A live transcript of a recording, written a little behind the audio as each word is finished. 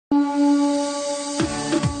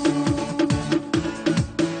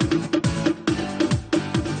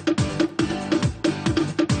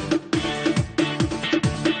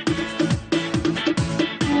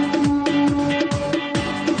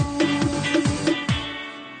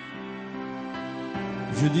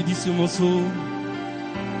Je dédie ce morceau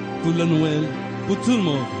pour la Noël, pour tout le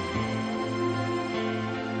monde.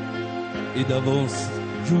 Et d'avance,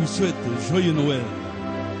 je vous souhaite joyeux Noël.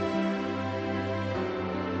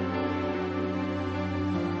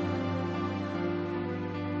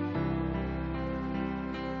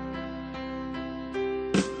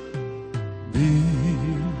 Nuit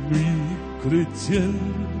chrétienne,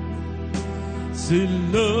 c'est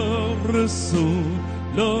l'heure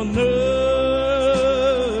solennelle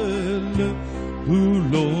où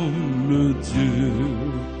l'homme Dieu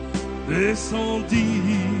descendit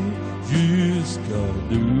jusqu'à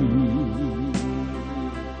nous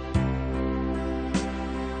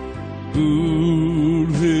pour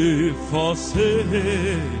effacer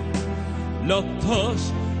la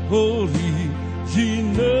tâche originelle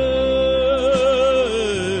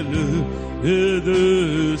et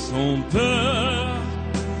de son Père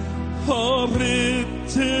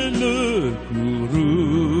arrêter le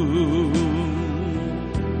courroux.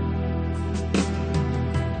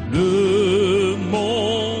 Le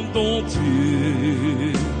monde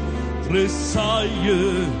entier tressaille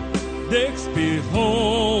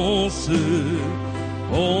d'expérience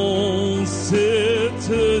en cette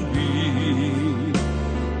nuit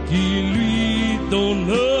qui lui donne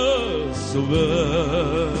le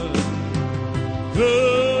sauveur.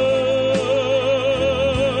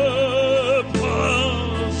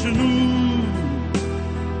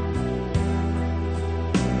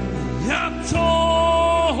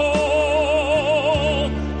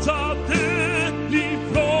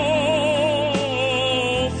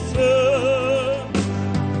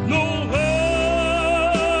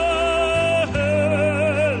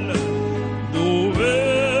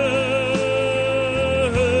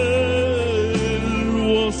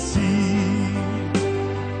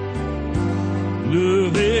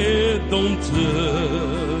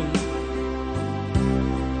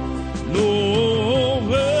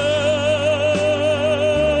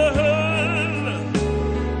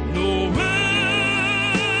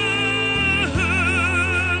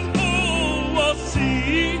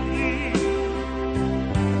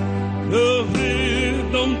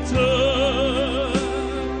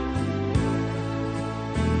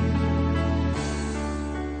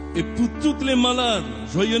 Et pour toutes les malades,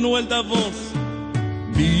 joyeux Noël d'avance.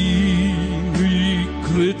 Minuit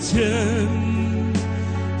chrétienne,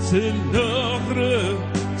 c'est l'heure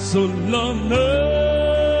solennelle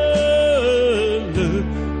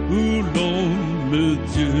où l'homme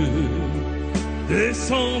Dieu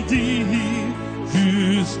descendit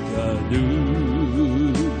jusqu'à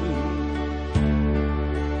nous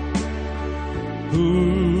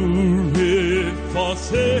pour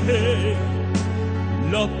effacer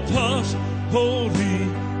la tâche originelle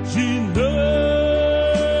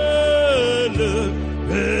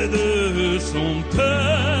et de son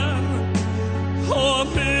Père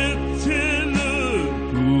arrêter le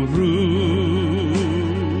courroux.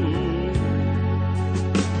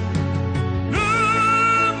 Le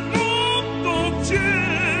monde entier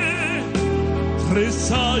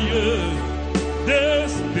tressaille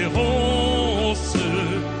d'espérance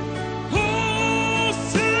en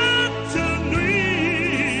cette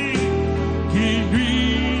nuit qui lui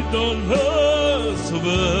donne le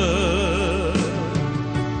sauveur.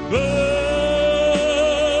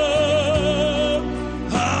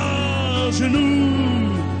 À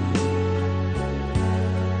genoux,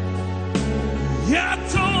 y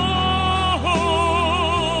attend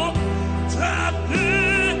ta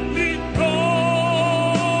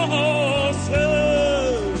délivrance.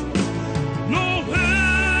 Noël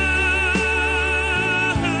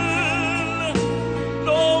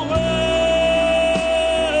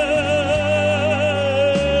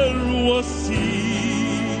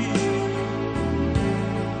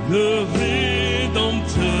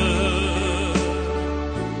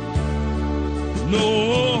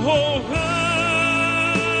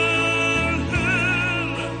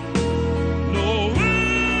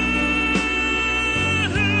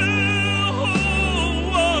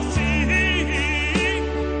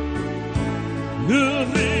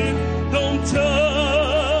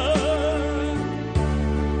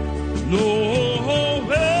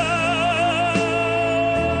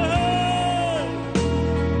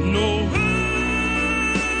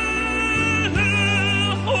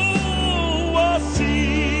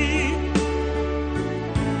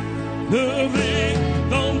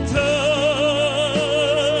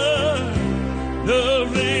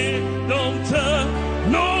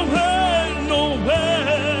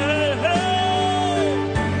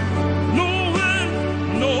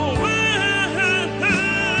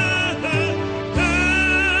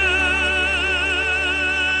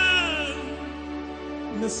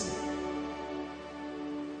goodness.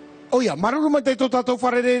 Oh ya, maruruma te tatou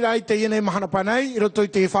wharere rai te iene mahana panai, i roto i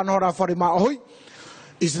te whanora whare Maohi.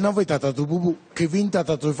 Isina vai tatou bubu, Kevin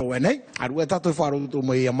tatou whawenei, arua tatou wharoto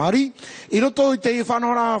mai a mari. I roto i te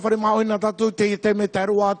whanora whare Maohi na tatou te me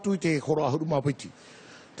taru atu i te horo ahuru mapiti.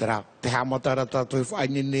 Tera, te hamatara tatou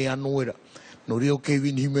whainene anoera. No reo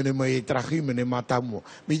Kevin himene mai e trahi mene matamua.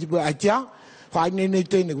 Mitipu aitea, whainene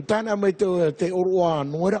tēne, kutana mai te oroa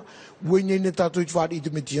anoera, uenene tatou i whaari i te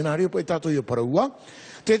metianario, pa i tatou i a paraua.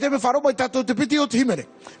 Te me wharo mai tatou te piti o te himene.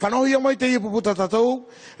 Whanohi mai te ipuputa tatou,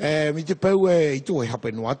 mi te pau i tu e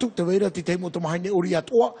hape no atu, te weira te teimo te mahine ori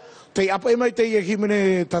atoa, te apa e mai te i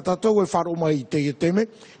himene tatou e wharo mai te i teme,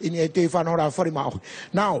 ini e te whanora whare Maohi.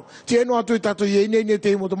 Now, te eno atu i tatou i ene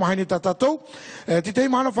te imo te mahine tatou, te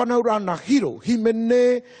teimo hana whanaura na hiro,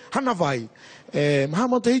 himene hanawai,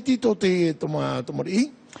 mahama te hiti to te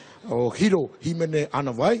tomari o hiro himene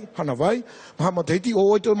anawai, hanawai, mahama te hiti,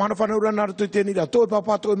 o oito mana whanaura nara tui tēni ra, toi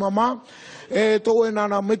papa, toi mama, toi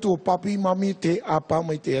nana metu o papi, mami, te apa,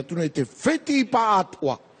 mai te atuna, te wheti pa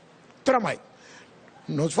atua. Tera mai,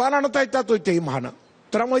 no whanana tai tato i te imahana,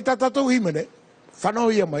 tera mai tato himene,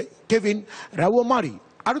 whanahoia mai, Kevin, raua mari,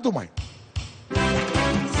 aruto mai.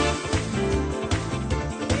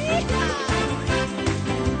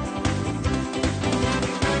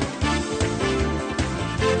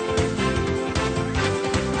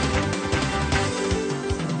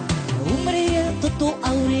 Toto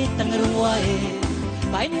aure tangarua e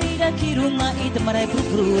Pai nira ki runga I te marai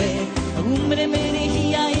purupuru e Umere mere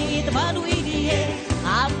hia e te manu iri e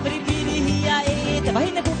Apri piri hia e te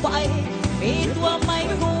vahine pupa e Petua mai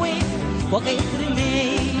koe Waka itri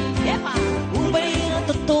nei Umere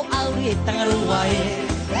toto aure tangarua e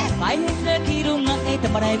Pai nira ki runga e te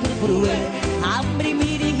marai purupuru e Apri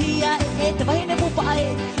miri hia e te vahine pupa e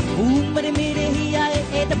Umere mere hia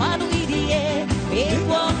e te manu iri e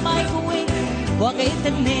Petua mai koe Waka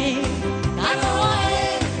itane, aloe,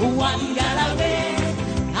 uangalawe,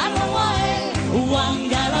 aloe,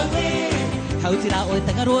 uangalawe. Hau tira o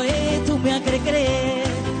tangaroe, tu mea kere kere.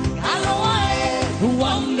 Aloe,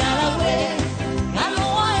 uangalawe,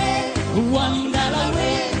 aloe, uangalawe.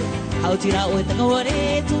 Hau tira o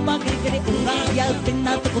tangaroe, tu mea kere kere. Una ya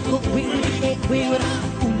tena toko wiri e wira.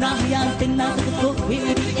 Una ya tena toko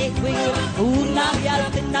wiri e wira. Una ya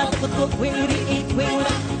tena toko wiri e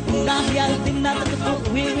wira. Nahiyal tina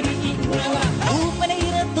tutu wiri iwa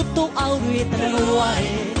umanira tutu aure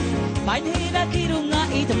tanawae Mainhira kirunga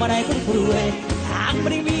ita marai kurue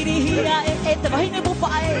Amri miri hiya et bahine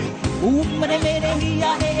bupae Umane mere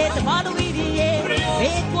hiya et manu iri e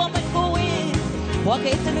kwa makoe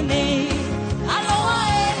Wake tane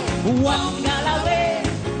Aloe Uangalawe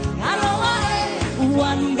Aloe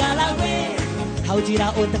Uangalawe Haujira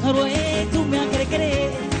o tangaroe tu mea kere kere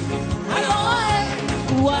Aloe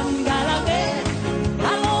Uangalawe,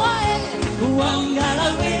 aloe,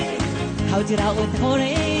 uangalawe. Hau tira o te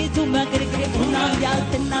hore, tu mea kere kere. Una ya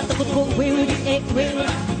tena toko wewiri e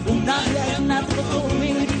wewira. Una ya tena toko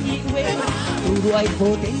wewiri e wewira. Turu ai po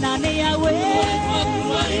tena ne awe.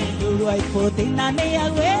 Turu ai po tena ne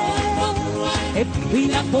awe. E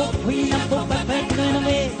pina po, bebek no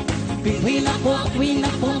me. Pina po,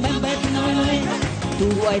 bebek no me.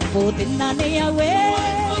 Turu ai po tena ne awe.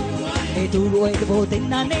 E tu ruai te bote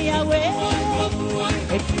na ne awe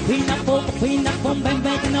E pina po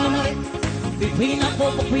bembet na na Pina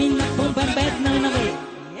po bembet na na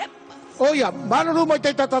Oh ya, manaru mai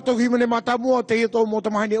te tatou himene matamua te ito mo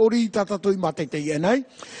tamahine ori tatou I mate te ienai,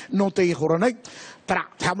 no te I hora nei. Tara,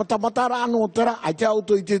 te hamatamatara anō tara, ai te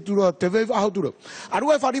auto I te tura, te veiwa ahautura.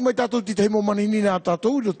 Arua e whari mai tatou ti te himo manini na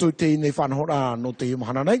tatou, roto te ine whanhora no te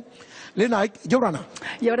imahana nei. Lénaïk, Yorana.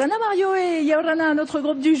 Yorana Mario et Yorana, notre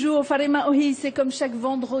groupe du jour, Fare Maohi, c'est comme chaque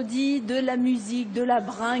vendredi, de la musique, de la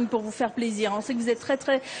bringue pour vous faire plaisir. On sait que vous êtes très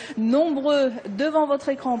très nombreux devant votre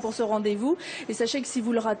écran pour ce rendez-vous. Et sachez que si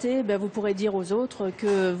vous le ratez, ben, vous pourrez dire aux autres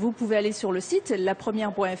que vous pouvez aller sur le site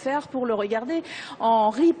lapremière.fr pour le regarder en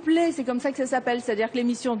replay. C'est comme ça que ça s'appelle. C'est-à-dire que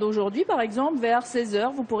l'émission d'aujourd'hui, par exemple, vers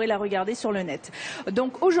 16h, vous pourrez la regarder sur le net.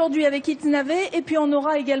 Donc aujourd'hui avec Itnavé, et puis on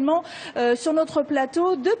aura également sur notre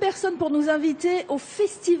plateau 2 personnes pour nous inviter au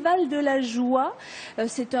Festival de la Joie.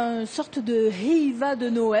 C'est une sorte de heiva de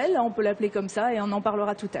Noël, on peut l'appeler comme ça, et on en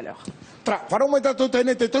parlera tout à l'heure.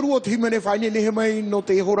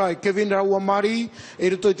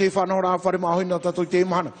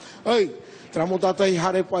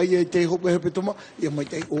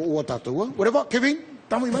 Kevin,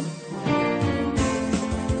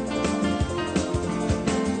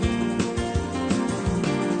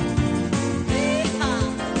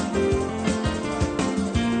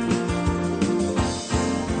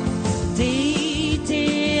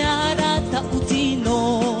 Te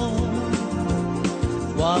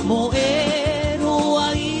mo e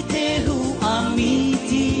roa I te hu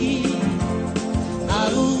amiti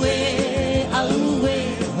Aue,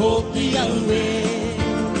 hoki aue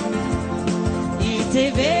I te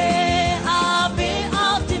ve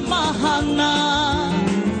a te mahana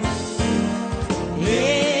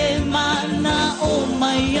E mana o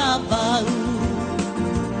mai a vau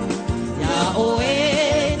Ia o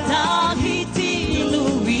e tahiti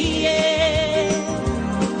nui e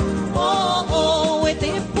O e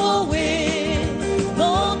te poe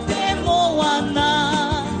No te moana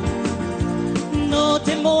No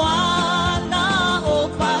te moana o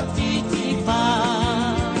patitipa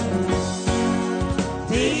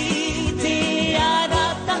Te ara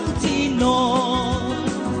tautino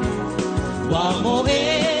Wa mo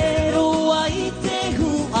e roa I te hu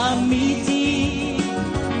amiti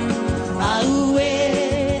Aue,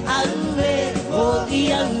 hoki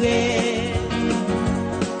aue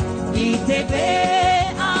I te pe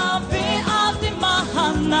a te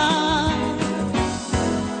mahana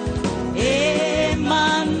E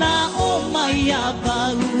mana o mai a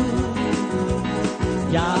vau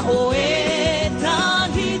Ia o e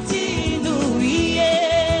tahiti nui e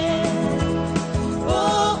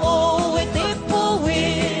O e te poe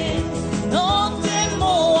No te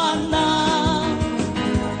moana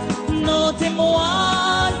No te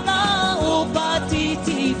moana o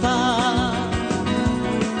patitipa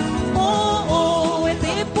O e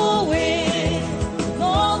te poe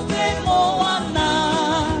No te moana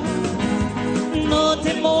No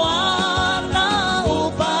te moana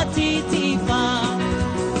o patitipa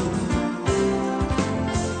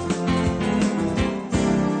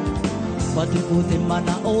Patu o te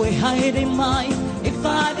mana o e haere mai E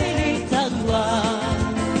whare taua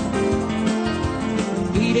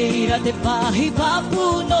Ira te pahi papu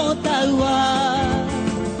no taua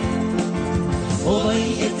O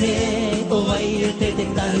vai e te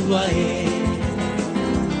taua e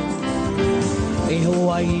E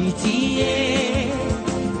hoa I ti E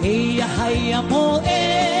ia haia mo e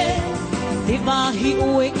Te vahi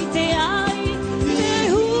oe I te ai Te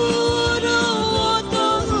huru o tō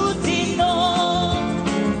utino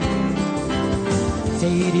Te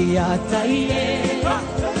iri a tai e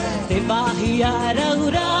Te vahi a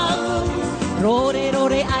raurau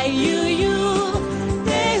Rore ai iu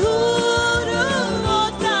Te huru o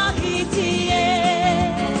tahiti e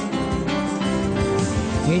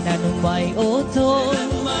He nanu mai o tō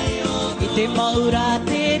I te maura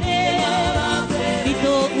tere I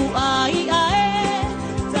tō uai ae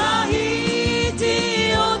Tahiti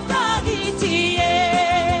o tahiti e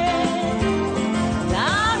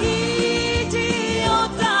Tahiti o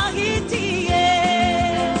tahiti e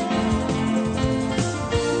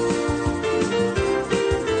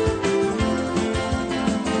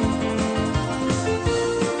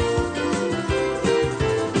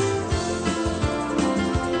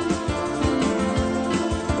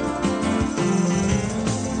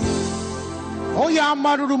Oia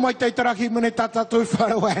maruru mai te taraki mene tata tui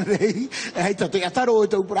wharewa rei. Hei tatu ia taro e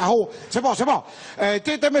tau praho. Sepa.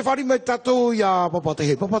 Te me whari me tatu ia papa te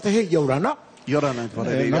he Yorana. Yorana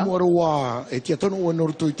whare reira. Namu aroa e tia tono o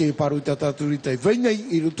norutu I te paru I tata turi te veinei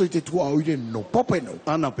I rutu I te tua oire no popeno.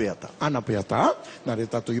 Ana peata. Ana peata. Nā re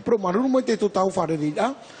tatu I pro maruru mai te tau whare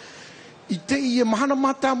reira. I te I mahana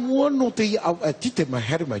mata mua no te I au tite mai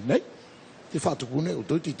here mai nei. Te whatukune o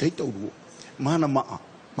tau te taurua. Mahana maa.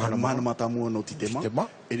 Mahana mata mua no titema.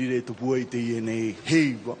 E rire tupua I te I nei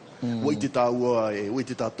heiwa. Wai te tāua e wai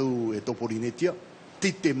te tātou e Polynesia.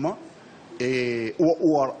 Titema e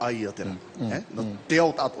oa ai a tera. No te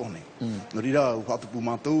ao tātou nei. No rira whaatupu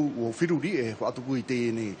mātou o whiruri e whaatupu I te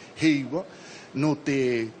I nei heiwa. No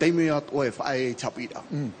te teime atu e whae chapira.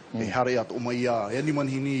 E hare atu o mai a e ni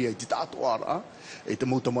manhini e te tātou ara. E te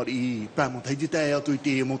mautamari I pāmataiti te atu I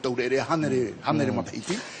te mautaurere hanere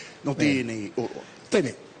mataiti. No te nei oro.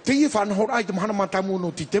 Tene, te I whanahora ai te mahana matamu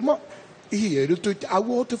no titema, I e rutu I te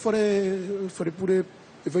au o te whare pure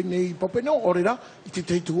e whainei papena, orera, I te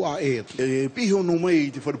teitu a e atu. E piho no mai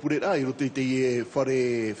I te whare pure rā, I roto I te e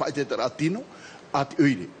whare whaetetara tino, a te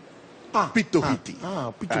oire. Pito hiti.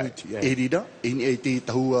 Pito hiti, E rira, e te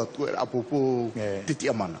tahua tuera apopo te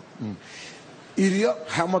tia mana. Iria,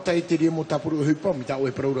 hamata I te ria mo tapuru hupa, mi tau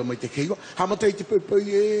e paraura mai te keiwa, hamata I te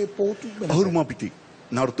pepei e pōtu. Ahuru mapiti.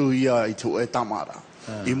 Nā roto ia I te o e tamara.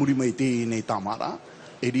 E muri mai te nei tamara,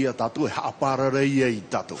 e ria tātou e haapararei ai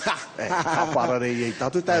tātou. Haapararei ai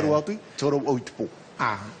tātou, tai roa atu, toro au I te pō.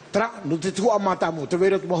 Tra, no te tua matamu, te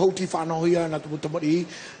vera tu mahouti whanahoia, na tu mutamari,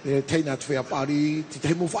 teina te wheapari, te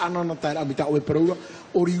te mo whanana tai rā mi tau e paraura,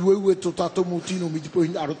 ori ueu e tō tātou mo tino, mi te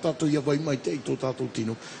pohin aro tātou ia vai mai te I tō tātou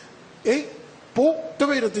tino. E, pō, te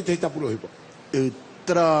vera te tapura hipa.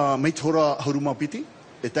 Tara mai tora haruma piti,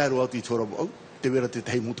 e tēro atu I tora au, te wera te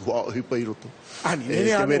tei mutu a hipa I roto. Ani,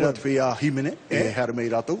 Te wera te whea himene, e hara mei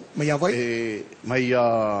rātou. Mai awai? Mai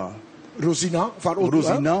Rosina,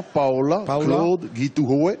 Rosina, Paola, Claude, Gitu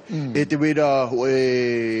Hoe, e te wera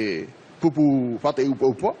e pupu whate upa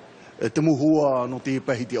upa, e te muhua no te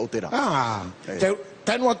pahiti o te rā.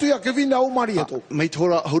 Tēnu atu ia ke vina o mari ato. Mai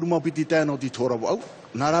tora haruma piti tēno ti tora au.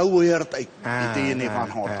 Nā rau e aratai, I te ene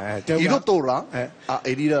whanhora. I roto rā,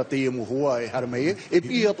 e rira te e muhua e haramei e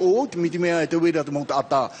pi ato o, te miti mea e te wera te mauta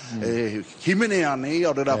ata himene anei,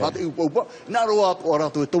 a rera whate upa upa, nā roa ato a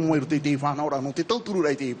rato e tomo e roto I te whanhora, no te tauturu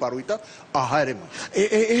rei te I paruita, a haere mai.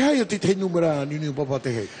 E hai o te te numera nini o papa te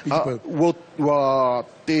hei? Wa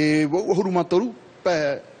te hurumatoru,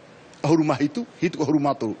 pe hurumahitu, hitu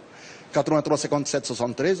hurumatoru. 83 57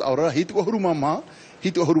 73, aura hitu hurumama,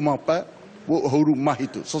 hitu hurumapa, Huru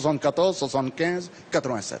Mahitu, 74, 75,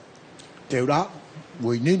 87. Te ura,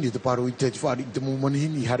 woi nini te paru I te whari I te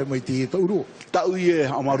mumanihini, hare mai te e tauro. Tau I e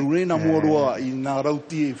amarure na muaroa I nā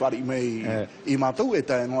rauti e whari mai I mātou, e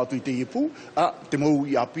tae no atu I te ipu, te mau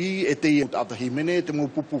I api, e te I ata himene, te mau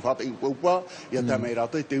pupu whata I upa, ia tae mai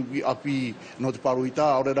rata, e te I api no te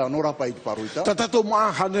paruita, aurera no rapa I te paruita. Ta tato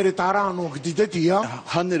maa hanere tā rāno ki te te ia?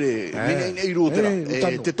 Hanere, nei rōtera,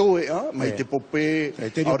 te toe, mai te pope,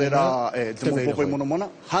 aurera, te mau pope monomona,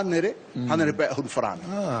 hanere pē huru wharane.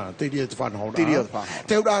 Te ria te whanhora. Te ria te whanhora.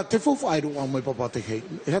 Te ura, te whawhairu a mai papa te hei,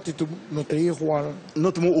 e hati tu no te e hoara?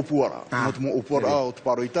 No te mo upuara, no te mo upuara o te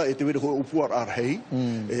paruita, e te wera hoi upuara ar hei,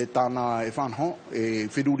 e tāna e whanho, e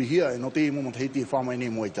whiruri hia, e no te e mo hei te whamai ne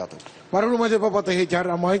mo I tātou. Maruru mai te papa te hei te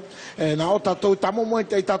hara mai, nā o tātou, tamo mai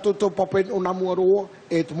te tātou tō papen o nā mua roa,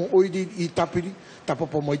 e te mo oiri I tapiri, ta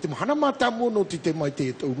papa mai te mahana mata mo no te mai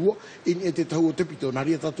te taurua, in e te tau o te pito, nā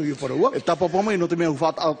ria tātou I wharaua. E ta papa mai no te mea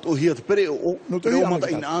whata o hia te pere o, no te o mata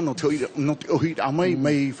ina no te ohi a mai,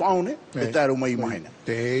 mai whaone, e tāro mai mahina.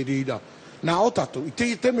 Te rira. Nā o tātou,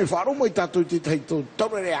 I te me wharo mai tātou te tei tō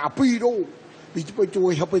taurere a piro. I te pai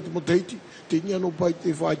tō e hapai te mo teiti, te nia no pai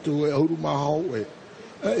te whai tō e auru mahau e.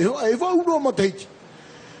 E whaurua ma teiti.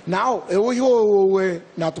 Nā o, e oi ho e,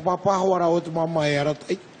 nā tō pāpāhoara o te mama e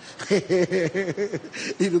aratai.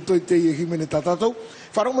 I roto I te I himene tātātou.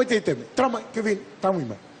 Wharo mai te teme. Tara mai, Kevin, tamui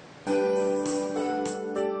mai.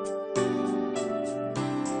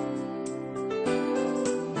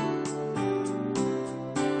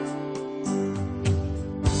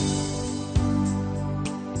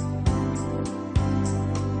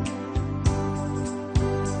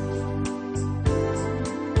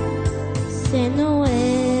 C'est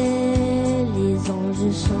Noël, les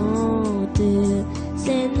anges chantent.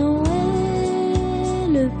 C'est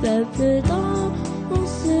Noël, le peuple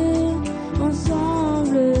danse.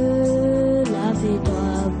 Ensemble, la vie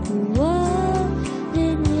doit pouvoir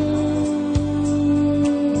régner.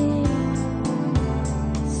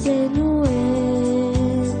 C'est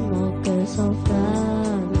Noël, mon cœur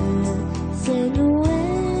s'enflamme. C'est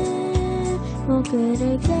Noël, mon cœur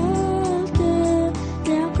exalte.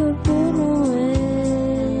 Rien que pour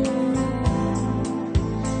Noël,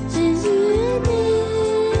 Jésus est né.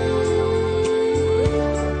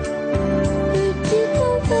 Petit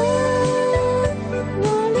enfant,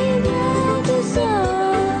 dans les bras de sa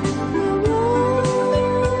maman.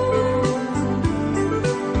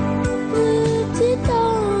 Petit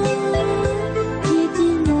ange qui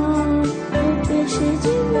dit non au péché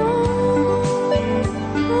du monde.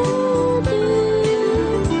 Oh Dieu,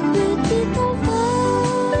 petit enfant,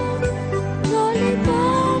 dans les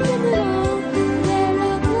bras de blanc vers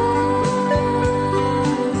la gloire.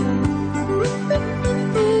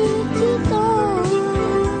 Petit ange,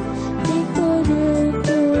 décolle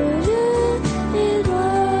toujours et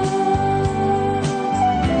droit.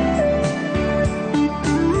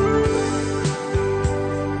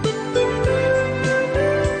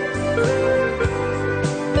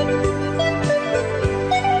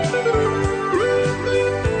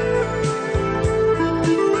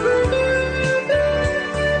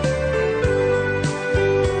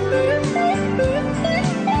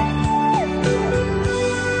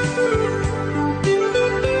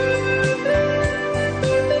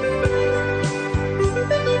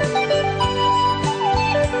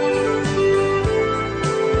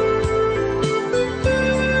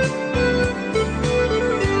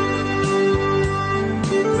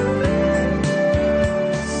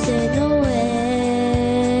 C'est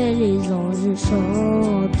Noël, les anges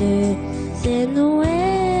chantent. C'est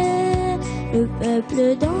Noël, le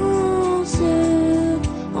peuple danse.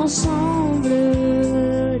 Ensemble,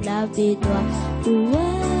 la vie doit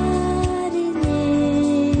pouvoir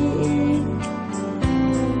régner.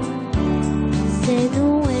 C'est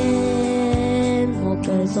Noël, mon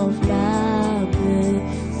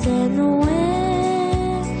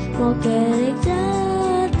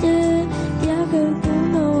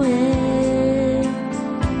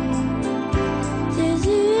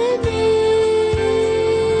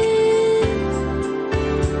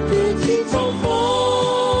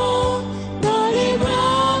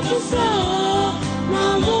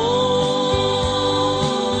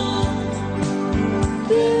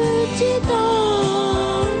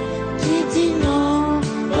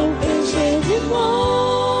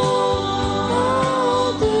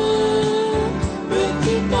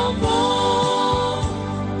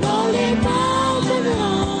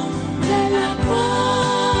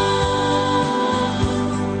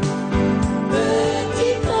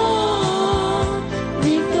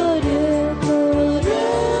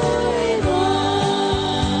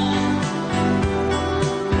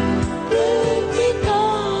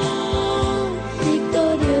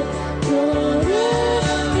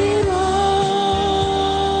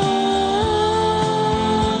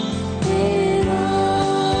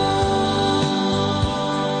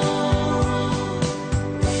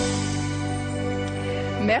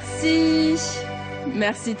Merci.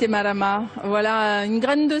 Merci Temarama. Voilà, une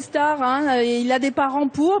graine de star. Hein. Il a des parents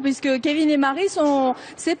pour, puisque Kevin et Marie sont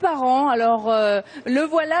ses parents. Alors, le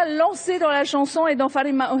voilà lancé dans la chanson et dans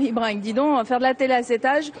Maohi. Dis donc, faire de la télé à cet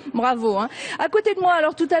âge, bravo. Hein. À côté de moi,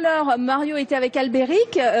 alors tout à l'heure, Mario était avec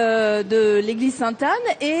Albéric de l'église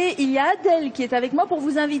Sainte-Anne, et il y a Adèle qui est avec moi pour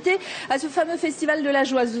vous inviter à ce fameux festival de la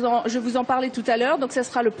joie. Je vous en parlais tout à l'heure, donc ça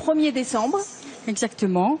sera le 1er décembre.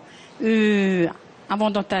 Exactement. Avant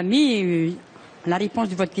d'entamer la réponse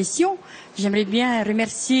de votre question, j'aimerais bien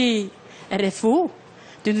remercier RFO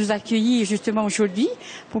de nous accueillir justement aujourd'hui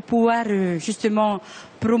pour pouvoir justement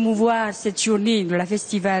promouvoir cette journée de la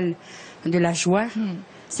festival de la joie.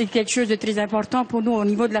 C'est quelque chose de très important pour nous au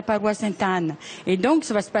niveau de la paroisse Sainte-Anne. Et donc,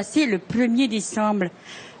 ça va se passer le 1er décembre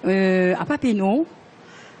à Papineau,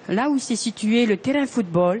 là où s'est situé le terrain de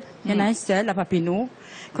football. Il y en a un seul à Papineau.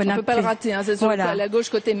 On ne peut pas le rater, hein, c'est sur la gauche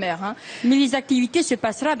côté mer. Hein. Mais les activités se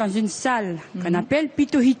passeront dans une salle qu'on appelle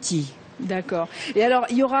Pitohiti. D'accord. Et alors,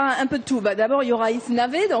 il y aura un peu de tout. D'abord, il y aura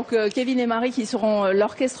Isnavé, donc Kevin et Marie qui seront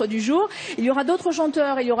l'orchestre du jour. Il y aura d'autres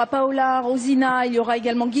chanteurs, il y aura Paola, Rosina, il y aura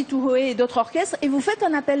également Guy Touhoé et d'autres orchestres. Et vous faites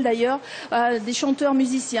un appel d'ailleurs à des chanteurs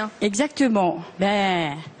musiciens. Exactement.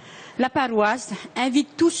 La paroisse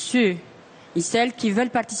invite tous ceux et celles qui veulent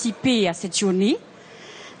participer à cette journée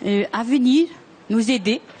à venir nous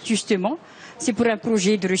aider, justement. C'est pour un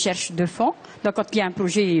projet de recherche de fonds. Donc, quand il y a un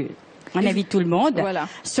projet, on invite tout le monde. Voilà.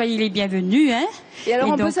 Soyez les bienvenus. Hein. Et alors,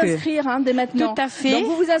 on peut s'inscrire dès maintenant. Tout à fait. Donc,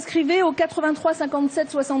 vous vous inscrivez au 83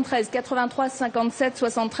 57 73, 83 57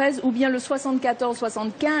 73, ou bien le 74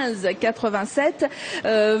 75 87.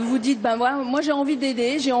 Vous dites, moi j'ai envie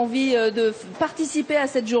d'aider, j'ai envie de participer à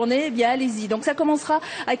cette journée. Eh bien, allez-y. Donc, ça commencera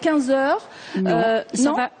à 15h.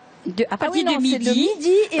 Non. À partir de midi,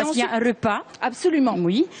 et parce qu'il y a un repas. Absolument.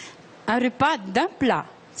 Oui, un repas d'un plat,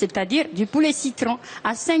 c'est-à-dire du poulet citron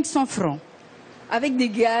à 500 francs. Avec des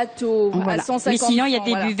gâteaux à 150 francs. Mais sinon, il y a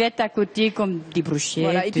des buvettes à côté, comme des brochettes.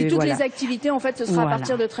 Voilà. Et puis toutes les activités, en fait, ce sera à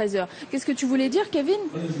partir de 13h. Qu'est-ce que tu voulais dire, Kevin?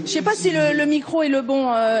 Je ne sais pas si le micro est le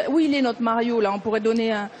bon. Où il est, notre Mario, là? On pourrait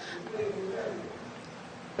donner un...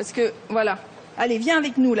 Parce que, voilà. Allez, viens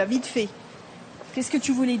avec nous, là, vite fait. Qu'est-ce que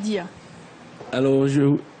tu voulais dire? Alors,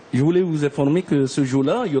 je voulais vous informer que ce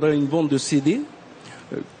jour-là, il y aura une vente de CD.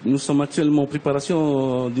 Nous sommes actuellement en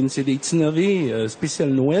préparation d'une CD Itzinavé spéciale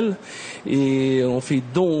Noël. Et on fait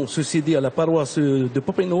don ce CD à la paroisse de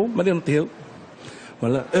Papineau, Marianne-Théo.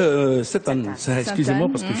 Voilà, cette année, excusez-moi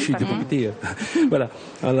parce que je suis député. Voilà,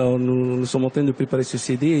 alors nous sommes en train de préparer ce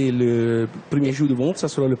CD et le premier jour de vente, ça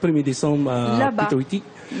sera le 1er décembre à Pitohiti.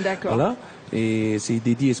 D'accord. Voilà, et c'est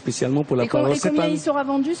dédié spécialement pour la paroisse cette année. Et combien il sera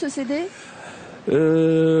vendu ce CD?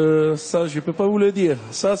 Ça, je peux pas vous le dire.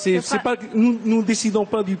 Ça, c'est pas, nous décidons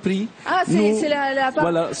pas du prix. Ah, c'est la part.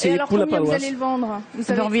 Voilà, c'est pour la paroisse. Vous allez le vendre? Vous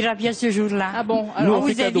savez... On verra bien ce jour-là. Ah bon, alors on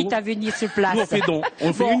vous invite à venir sur place. Nous, on fait don.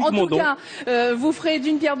 On fait en tout cas, vous ferez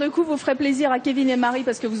d'une pierre deux coups, vous ferez plaisir à Kevin et Marie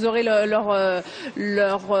parce que vous aurez leur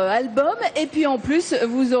album. Et puis en plus,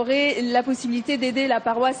 vous aurez la possibilité d'aider la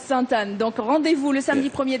paroisse Sainte-Anne. Donc rendez-vous le samedi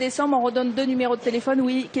 1er décembre. On redonne 2 numéros de téléphone.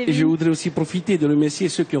 Oui, Kevin. Et je voudrais aussi profiter de remercier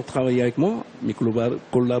ceux qui ont travaillé avec moi, mes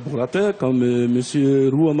collaborateurs comme Monsieur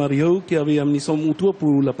Rua Mario qui avait amené son moto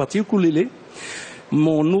pour la partie ukulélé,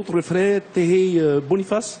 mon autre frère Tehe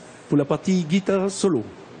Boniface pour la partie guitare solo.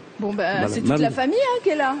 Bon voilà, c'est toute la famille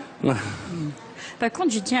qui est là. Par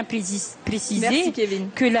contre, je tiens à préciser Merci, Kevin,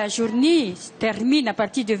 que la journée termine à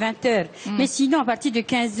partir de 20h. Mais sinon, à partir de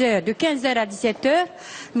 15h, de 15h à 17h,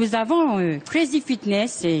 nous avons Crazy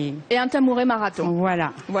Fitness et un Tamouré Marathon.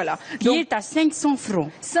 Voilà. Qui est à 500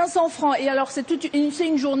 francs. 500 francs. Et alors, c'est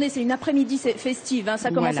une journée, c'est une après-midi festive. Hein.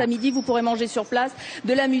 Ça commence à midi, vous pourrez manger sur place,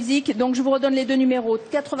 de la musique. Donc, je vous redonne les 2 numéros,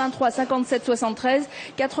 83 57 73,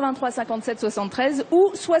 83 57 73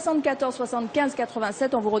 ou 74 75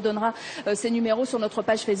 87. On vous redonnera ces numéros sur notre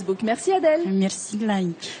page Facebook. Merci Adèle. Merci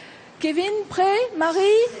Lénaïk. Kevin, prêt? Marie?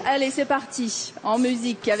 Allez, c'est parti. En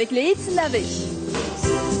musique avec les hits Navé.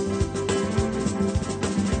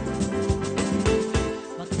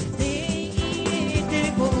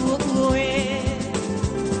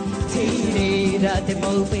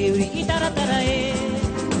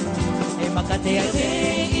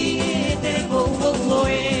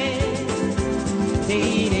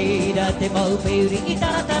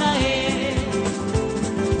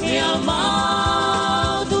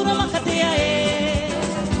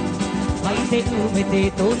 Te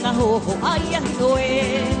umete tona hoho ai ahi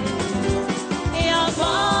e a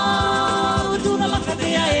wau tuna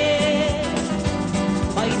makatea e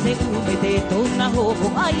mai te umete tona hoho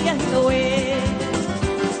ai ahi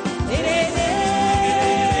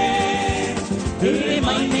e re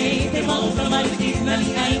mai nei te mau ka mai nani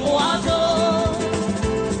ai o ato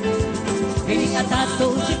Hei a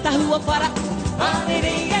tātou te tahua para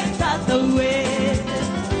Hānere ai tātou e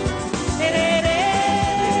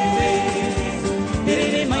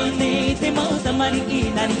Terere mai nei te mauta mari I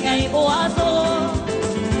nani ai o ato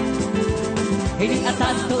Hei a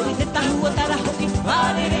tātou te tahua tara hoki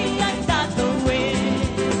Hānere ai tātou e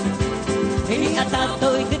Hei a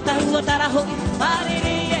tātou te tahua tara hoki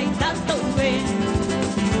Hānere ai tātou e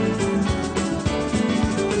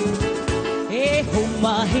E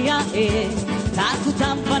humahea e Tāku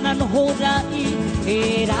tampana no horai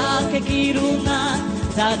E rā ke ki runga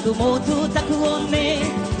Tāku motu taku one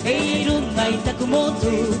E runga I taku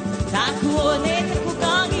motu Tāku one taku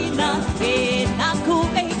kāngina E nāku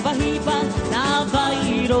e wahipa Nā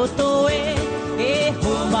vai roto e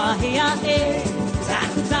humahea e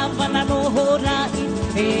Tāku tampana no horai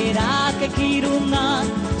E rā ke ki runga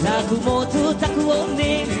Tāku motu taku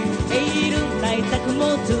one E runga I taku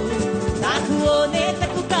motu Tāku one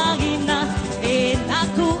taku kāngina E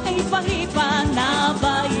nāku e wahipa Nā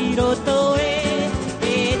vai roto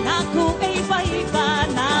e nāku e wahipa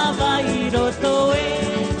Nā vai roto e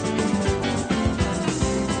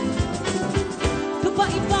Tupa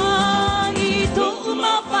I pai tō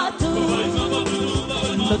umapatu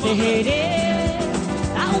No te here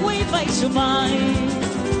Nā ue vai sumai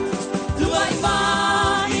Tupa I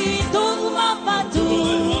pai tō umapatu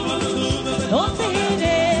No te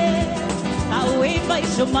here Vai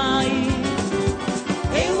somai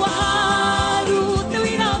E waharu te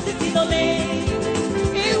wina o te tino nei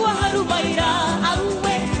E waharu maira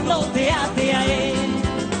aue no te atea e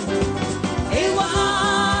E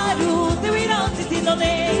waharu te wina o te tino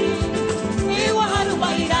nei E waharu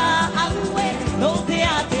maira aue no te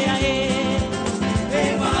atea e E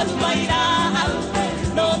waharu maira aue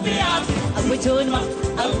no te atea Aue chonma,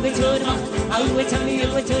 aue chonma Aue choni,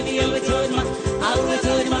 aue choni, aue chonma Aue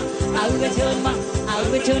chonma, aue chonma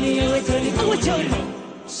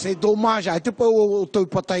C'est dommage, ai te pau o tau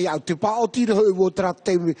patai au te pa o tira hui o tra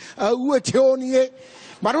te ua te honi e.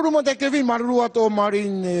 Maruru mo te Kevin, maruru ato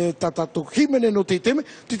marin tatato himene no te teme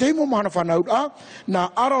mo mahana whanau a, na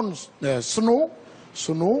Aaron Snow,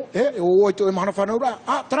 o oi to e mahana whanau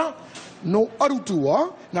a, tra, no arutua,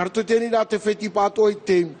 na rato tēni rā te wheti pāto i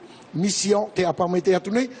te mission, te apame te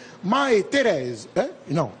atu nei, mai Therese,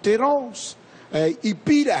 Terence,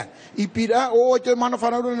 Ipira, o te mana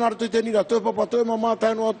whanau nara te tēni rā, tō papa tō mama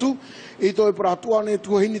tāno atu, I tō pra atua ne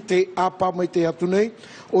tuahini te apa mai te atu nei,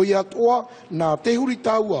 o I atua nā te huri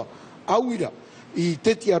tāua, auira, I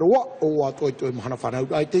te tiaroa, o atua I tō mahana whanau,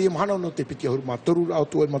 ai te mahana no te piti ahuru mātoru rā,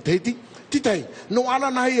 tō ma teiti, titei, no ana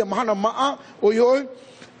nahi e mahana maa, o ioi,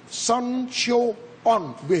 sun show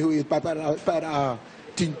on, wehu I para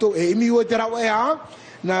tinto, e imi o te rawa e a,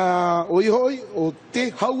 na o ioi, o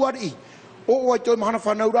te hauari, o toi mahana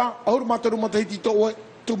whanau rā, ahuru mataru matahiti tō oe,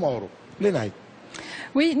 tūmaoro. Lénaïk.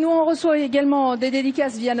 Oui, nous on reçoit également des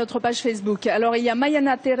dédicaces via notre page Facebook. Alors il y a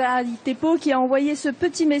Mayana Tepo qui a envoyé ce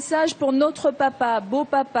petit message pour notre papa, beau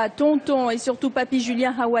papa, tonton et surtout papy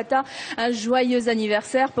Julien Hawata. Un joyeux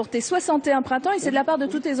anniversaire pour tes 61 printemps et c'est de la part de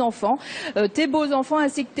tous tes enfants, tes beaux enfants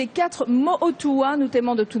ainsi que tes 4 Mo'otua. Nous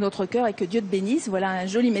t'aimons de tout notre cœur et que Dieu te bénisse. Voilà un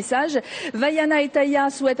joli message. Vaiana Etaya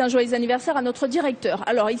souhaite un joyeux anniversaire à notre directeur.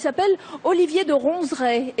 Alors il s'appelle Olivier de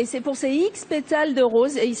Ronzeret et c'est pour ses X pétales de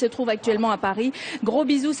rose et il se trouve actuellement à Paris. Gros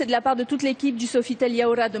bisous, c'est de la part de toute l'équipe du Sofitel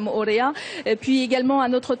Yaora de Moorea. Et puis également à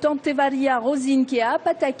notre tante Tevaria Rosine qui est à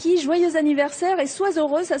Pataki. Joyeux anniversaire et sois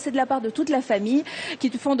heureux, ça c'est de la part de toute la famille qui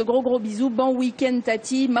te font de gros bisous. Bon week-end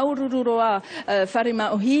Tati, Maurururoa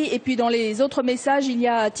Maohi. Et puis dans les autres messages, il y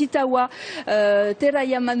a Titawa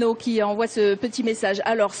Terayamano qui envoie ce petit message.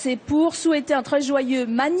 Alors c'est pour souhaiter un très joyeux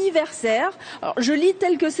anniversaire. Alors je lis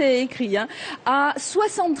tel que c'est écrit, hein, à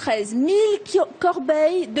 73 000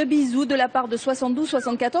 corbeilles de bisous de la part de 72,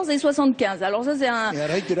 74 et 75. Alors ça c'est un,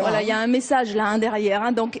 voilà, il y a un message là, derrière,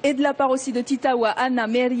 hein, donc et de la part aussi de Titawa, Anna,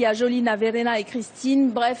 Meria, Jolina, Verena et Christiane,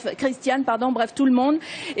 bref tout le monde.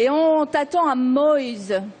 Et on t'attend à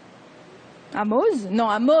Moïse. À Moz? Non,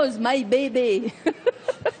 à Moz, my baby.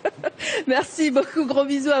 Merci beaucoup, gros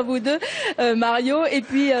bisous à vous deux, Mario. Et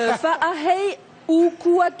puis Fa'ahei ou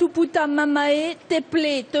Kuatuputa Mamae, te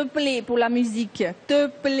plaît pour la musique. Te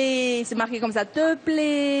plaît, c'est marqué comme ça, te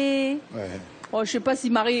plaît. Ouais. Oh, je sais pas si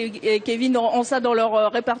Marie et Kevin ont ça dans leur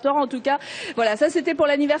répertoire, en tout cas. Voilà, ça c'était pour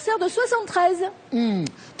l'anniversaire de 73.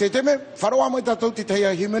 Teteme, wharoa mai tātou te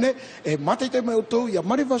teia himene, e matete me o tō, ia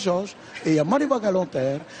mariwa Georges, e ia mariwa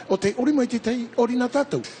Galanter, o te ori mai te tei, ori na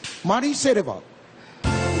tātou. Marie Sereva.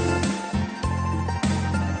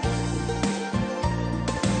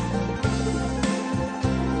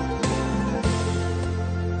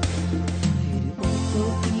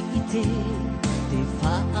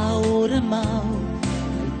 ora mau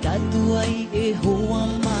Tatu ai e hoa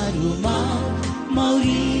maru mau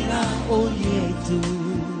Maurira o lietu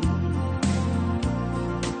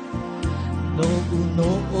No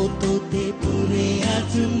uno o to te pure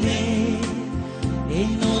atu ne E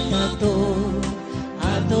no tato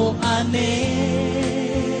ato ane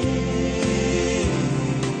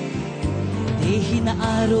Te hina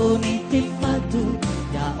aro ni te whatu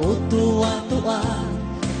Ya o tua toa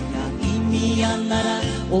Ya imi anara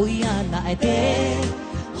o iana e te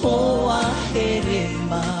Hoa here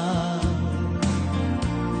mau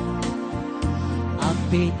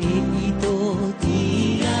Ape e ito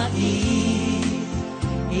tira i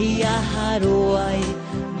E aharo ai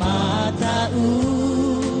matau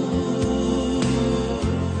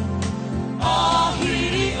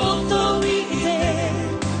Ahiri o towi te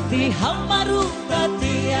Te hamaru ka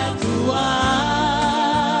te atuara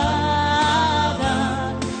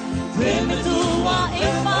Te metua e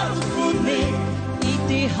matupune I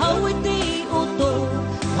te hau e te oto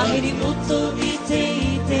Ahiri o towi te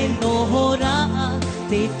I te nohora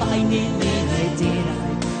Te whaine me he te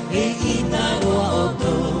rai E I ta roa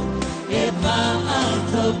oto E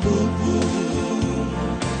maata pupu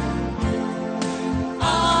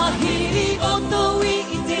Ahiri o towi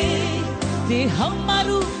I te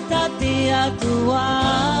hamaru ta te atuara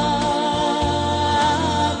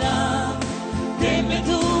Te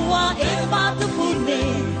metua e matupune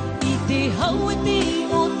I te hau e te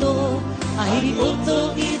oto Ahiri o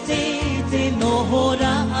towi te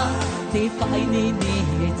nohora Te whaine ne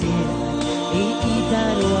he te rai E I ta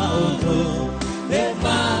roa oto E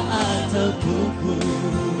maata pupu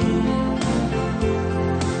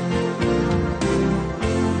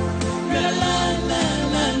La la la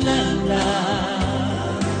la la la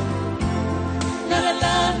La la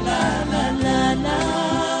la la la la la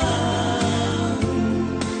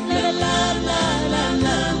La la la la la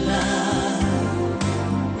la la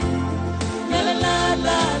La la la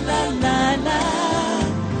la la la la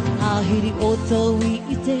Ahiri o towi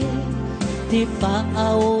I te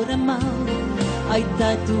whaaora mau Ai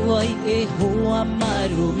tatu ai e hoa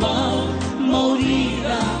maru mau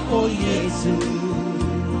Maurira o Yesu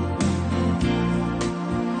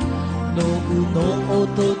No uno o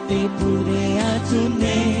to te pure atu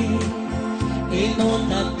ne E no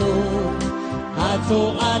tato ato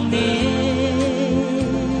ane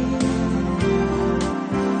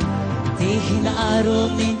Te hina aro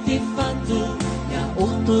ne te whatu Ya o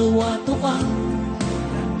toa toa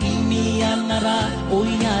Imi anara o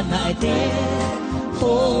iana e te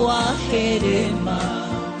Hoa here mau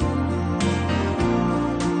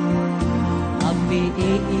Ape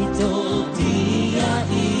e ito tia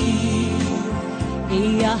I E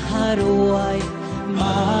aharo ai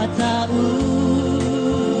matau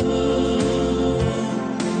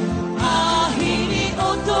Ahiri o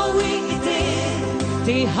towi I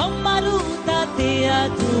te hamaru ta te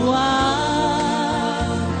atuara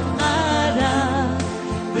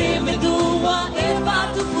Te medua e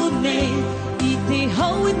patupune I te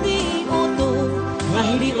hau I te oto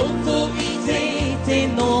Ahiri o towi te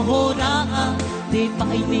nohora Te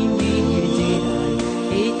whaine me he te rai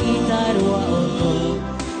E I ta roa oto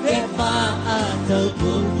E whaata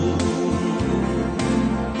pupu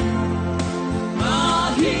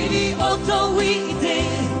Ahiri o towi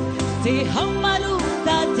te hamaru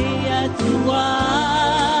ta te atuara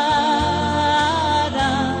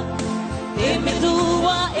Te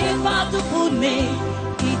medua e whatupune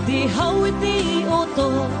I te hau I te oto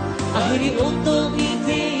Ahiri o towi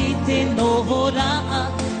te nohora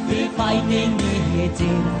Te whaine me he te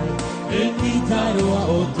rai E I ta roa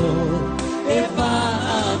oto E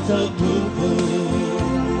whaata pupu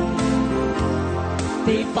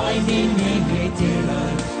Te whaine me he te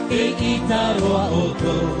rai E I ta roa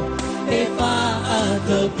oto E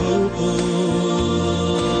whaata pupu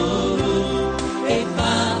E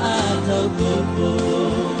whaata pupu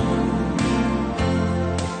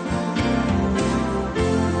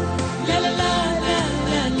La la la la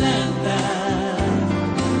la la la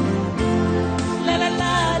La la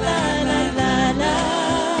la la la la la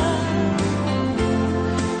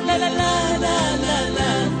La la la la la la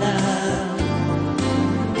la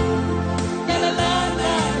La la la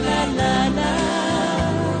la la la la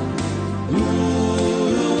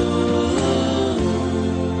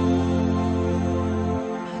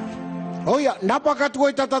Oia, napa katua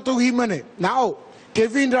I tatatu himane. Nao,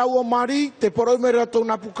 Kevin rau o mari, te poroi me rato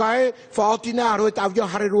na pukae, whaotina aro e tawia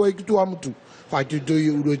harerua I kutu amutu. Whai tu tui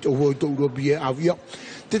uro te oho to uro bie avia.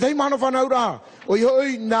 Te tei mana whanaura, oi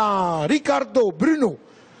hoi na Ricardo Bruno.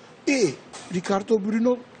 Ricardo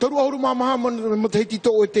Bruno, taru auru mamaha mo te hiti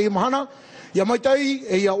to o te mahana. Ia mai tai,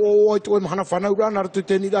 e ia o to e mahana whanau rā, nara tu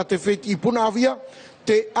tēni rā te wheti I puna awia,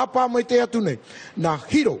 te apa mai te atu nei. Nā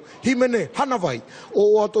hiro, himene, hana vai,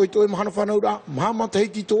 o ato I to e mahana whanau rā, mahama te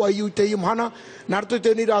hiti to ai ui te I mahana, nara tu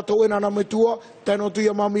tēni rā to e nana me tua, tēno tu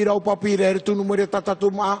ia mami rau papi re tunu mwere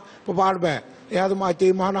tatatu maa, papa arbe, e adu mai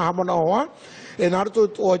te mahana hamana hoa.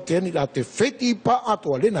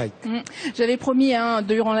 J'avais promis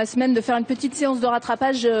durant la semaine de faire une petite séance de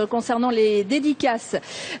rattrapage concernant les dédicaces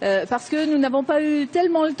parce que nous n'avons pas eu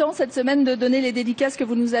tellement le temps cette semaine de donner les dédicaces que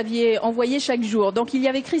vous nous aviez envoyées chaque jour. Donc il y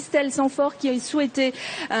avait Christelle Sanfort qui souhaitait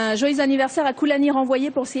un joyeux anniversaire à Koulani renvoyé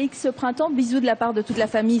pour ses X printemps. Bisous de la part de toute la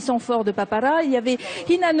famille Sanfort de Papara. Il y avait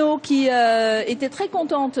Hinano qui était très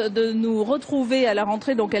contente de nous retrouver à la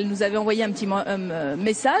rentrée, donc elle nous avait envoyé un petit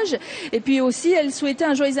message. Et puis aussi elle souhaitait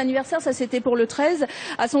un joyeux anniversaire, ça c'était pour le 13,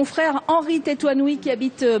 à son frère Henri Tetouanoui qui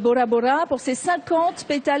habite Bora Bora pour ses 50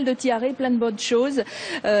 pétales de tiare, plein de bonnes choses,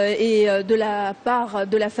 et de la part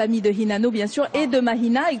de la famille de Hinano bien sûr, et de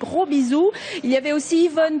Mahina, et gros bisous. Il y avait aussi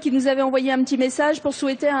Yvonne qui nous avait envoyé un petit message pour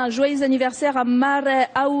souhaiter un joyeux anniversaire à Mare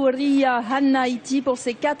Auria Hanaiti pour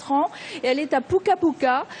ses 4 ans, et elle est à Puka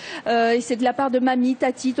Puka, et c'est de la part de mamie,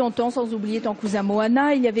 tati, tonton, sans oublier ton cousin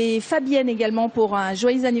Moana. Il y avait Fabienne également pour un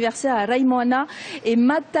joyeux anniversaire à Raimoana et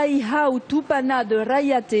Mataiha ou Tupana de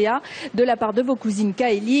Rayatea de la part de vos cousines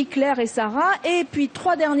Kaeli, Claire et Sarah. Et puis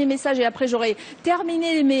 3 derniers messages et après j'aurai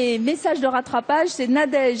terminé mes messages de rattrapage. C'est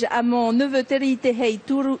Nadège à mon neveu Teri Tehei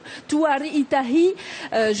Tuari Itahi.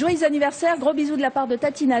 Joyeux anniversaire, gros bisous de la part de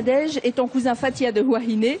Tati Nadège et ton cousin Fatia de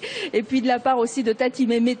Wahine. Et puis de la part aussi de Tati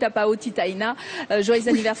Mémé Tapao Titaina. Joyeux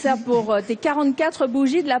anniversaire pour tes 44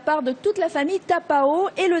 bougies de la part de toute la famille Tapao.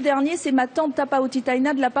 Et le dernier c'est ma tante Tapao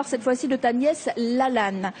Titaina de la part cette fois-ci de ta nièce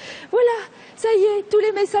Lalane. Voilà, ça y est, tous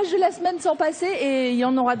les messages de la semaine sont passés et il y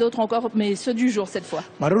en aura d'autres encore, mais ceux du jour cette fois.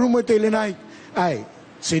 Marunu te Lénaïk, ai,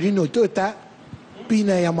 serino tota,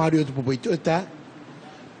 pina ya Mario te popo tota,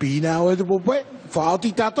 pina o te popo,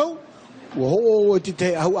 faati tato, wo te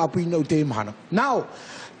te au apina o te mahana. Now,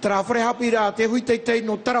 trafre hapira te hui te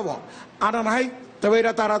no tarawa, ananai, te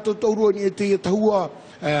weira tarato touru ni te tahua,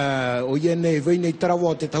 o iene veinei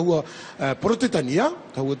tarawa te tahua protetania,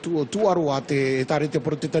 tahua tuaroa te tare te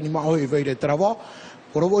protetani Maohi veire tarawa,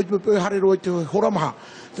 horowo I pepe harero te horamaha,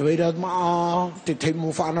 te veira maa te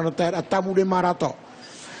teimu whaanana te atamure marato.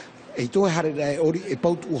 E toi harere ori e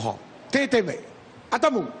pautu uha. Te me,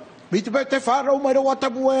 atamu, mi te pe te whaarau mai rau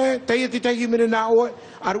atamu e, te himene nā oe,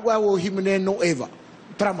 arua o himene no Eva.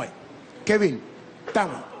 Tramai, Kevin,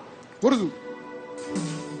 tama, Wurudu.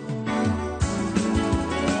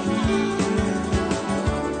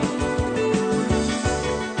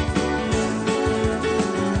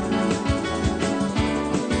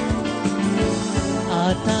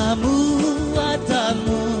 Atamu,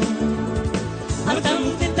 atamu, atamu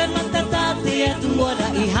te tanatata te atuara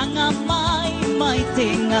I hanga mai te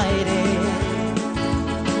ngaire.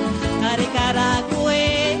 Kare kara koe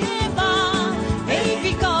ba, e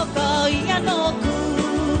vikoko I anoku.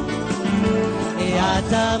 E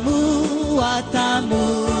atamu, atamu,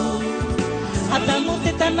 atamu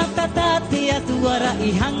te tanatata te atuara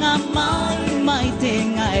I hanga mai te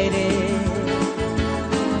ngaire.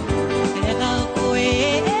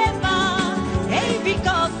 Eva, ei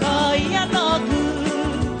vikoko I anoku.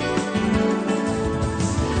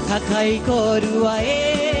 Kakai korua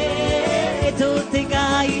e to te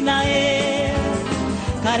kaina e.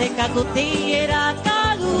 Kare kako te era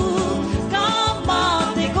kagu,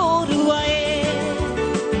 kama te korua e.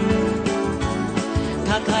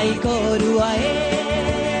 Kakai korua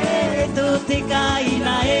e to te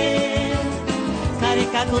kaina e. Kare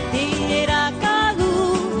kako te era kagu.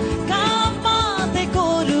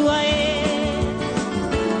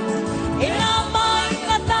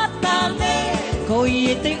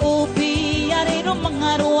 Koi e te opi arero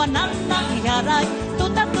mangaro anana I harai to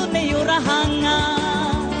tatu nei ora hanga.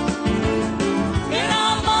 E rā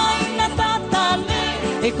mai na tatane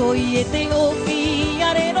e koi e te opi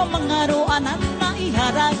arero mangaro anana I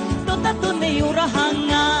harai to tatu nei ora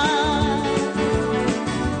hanga.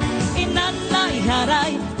 E nana I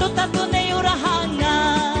harai to tatu nei ora hanga.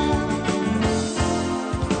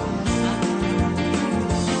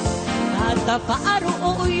 Ata whaaru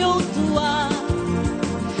o iotua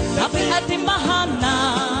Rapi a te mahana,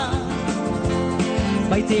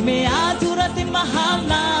 mai te mea tura te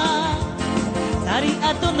mahana, tari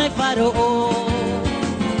ato nei wharo o.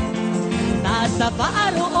 Nā ta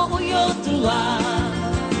wharo o iotua,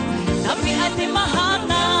 rapi a te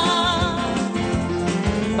mahana,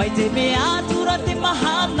 mai te mea tura te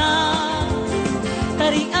mahana,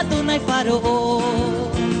 tari ato nei wharo o.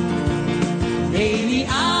 Eili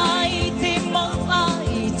ai te moa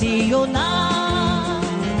I te ona.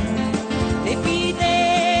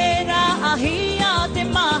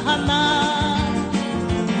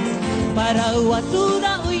 para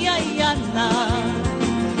uatura uyayana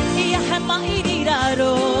ia hema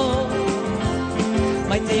iriraro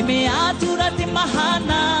mai te me atura te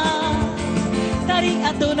mahana tari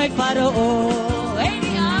atonai paro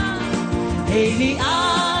Eini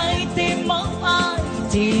ai te mau ai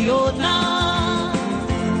te ona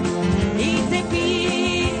I te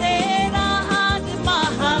pinera a te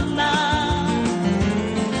mahana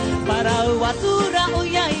para uatura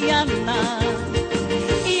uyayana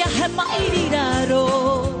ia he mairiraro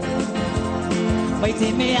mai te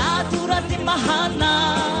me atura te mahana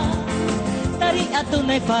tari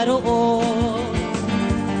atonai paro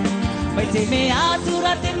mai te me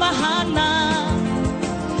atura te mahana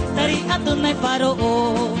Tari atonai paro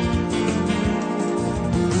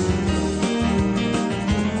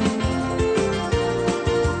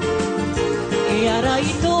E ara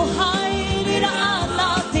I tō haere ana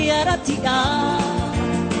te aratia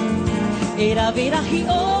E rawerahi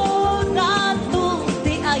o rātu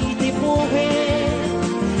te ai te pohe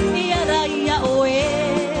E ara ia oe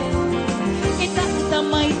E takuta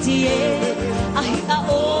maiti e Ahi a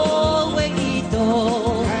oe I tō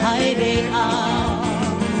haere a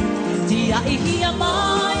Tia ihia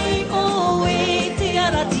mai o e te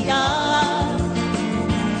aratia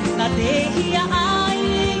Ka te hia ai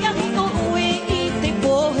ahi o e I te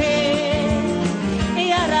pohe E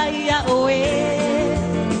araia o e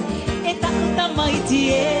E takuta maiti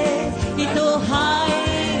e I tō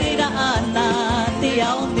haere ana te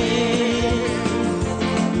aone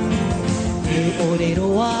E ore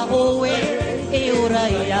roa o e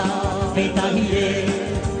oraia He tahi e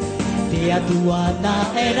Te atua na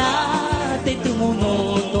era te tumuno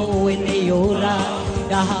to e nei ora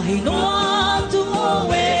Ka hahi noa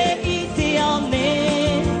tumo e I te aone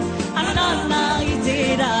Anana I te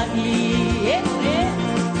rai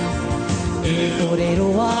E ore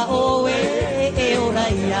roa o e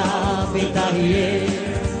oraia petahi e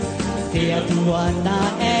Te atua na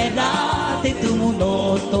era te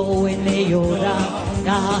tumuno to e nei ora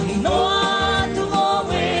Ka hahi noa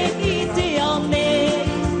tumo e I te aone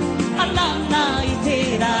Anana I te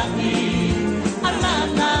rai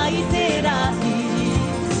Anana I te rai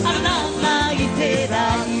Anana I te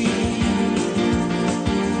rai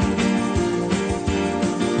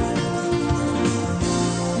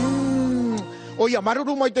Oia,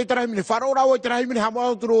 maruru mai te taraimine, wharora o te taraimine, hama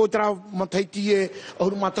auturo o te tara mataiti e,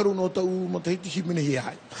 ahuru mataru no tau mataiti si mine hi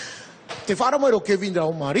hai. Te whara mai ro Kevin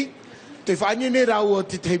rao mari, te whainene rao o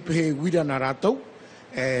te teipehe wirana rātou,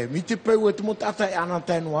 mi te peu e te mo tata e ana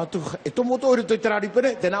tēnu atu, e to moto ore te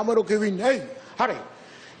tararipene, te nā mai ro Kevin, hei, hare,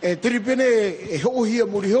 te ripene e hohia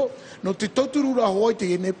muriho, no te tauturu ra hoai te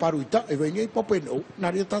ene paruita, e wei ngai papeno,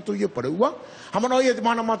 nari a tātou ia paraua. Hamana ia te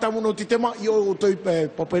mana matamu no te tema, i o toi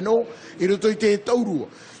papeno, i roto i te taurua.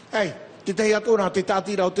 Ei, te tei atona, te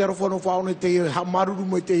tāti rao te arowhano whaone, te maruru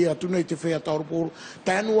mai te atuna i te whea tauruporo,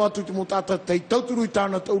 tēnu atu te motata, te tauturu i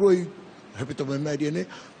tāna taurua i, hepeta mai meri ene,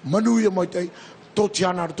 manuia mai te, tō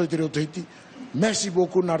tiana rato i te reo te hiti, merci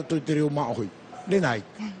beaucoup na rato i te reo Maohi. Lénaïk.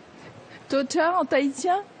 Tō tia en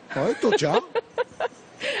tahitien? Oui, tō tia.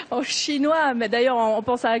 En chinois, mais d'ailleurs on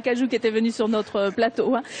pense à Acajou qui était venu sur notre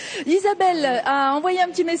plateau. Hein. Isabelle a envoyé un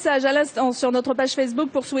petit message à l'instant sur notre page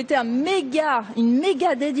Facebook pour souhaiter une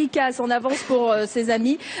méga dédicace en avance pour ses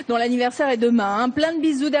amis dont l'anniversaire est demain. Hein. Plein de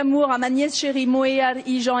bisous d'amour à ma nièce chérie Moéar,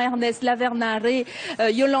 Jean-Ernest Lavernaré,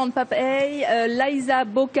 Yolande Papey, Liza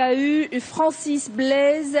Bocahu, Francis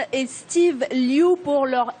Blaise et Steve Liu pour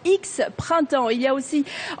leur X printemps. Il y a aussi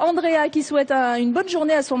Andrea qui souhaite une bonne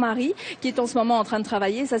journée à son mari qui est en ce moment en train de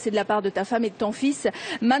travailler. Ça, c'est de la part de ta femme et de ton fils,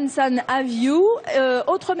 Mansan Aviou.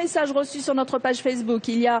 Autre message reçu sur notre page Facebook.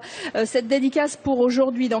 Il y a cette dédicace pour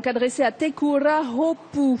aujourd'hui, donc adressée à Tekura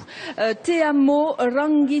Hopu, Teamo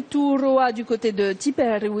Rangituroa du côté de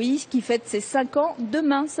Tiperui, qui fête ses 5 ans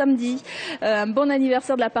demain, samedi. Un bon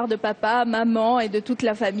anniversaire de la part de papa, maman et de toute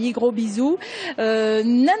la famille. Gros bisous.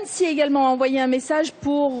 Nancy également a envoyé un message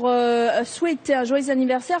pour souhaiter un joyeux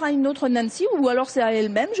anniversaire à une autre Nancy, ou alors c'est à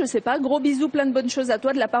elle-même, je sais pas. Gros bisous, plein de bonnes choses à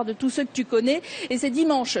toi de la part de tous ceux que tu connais. Et c'est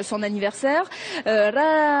dimanche son anniversaire.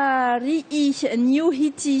 Rarii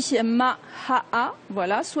Niuhiti Mahaa,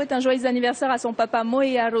 voilà, souhaite un joyeux anniversaire à son papa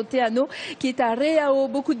Moearo Teano qui est à Reao.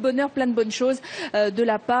 Beaucoup de bonheur, plein de bonnes choses de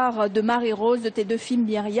la part de Marie-Rose, de tes deux filles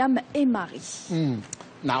Myriam et Marie.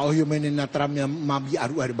 Na o mene na tramia mabi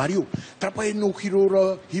aru aru bario. Trapai no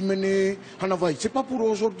hirora himene hanavai. C'est pas pour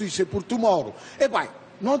aujourd'hui, c'est pour tomorrow. Eh bai,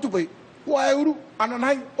 non tu bai. Wa euru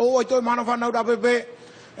ananai o toi mana fa na pepe.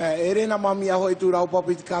 Erena mami aho tu rau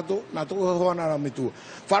papi kato na to ho na mitu.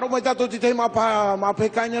 Faro mai tato ti te ma pe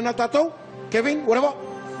kanya na tato. Kevin, whatever.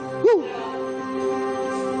 Woo!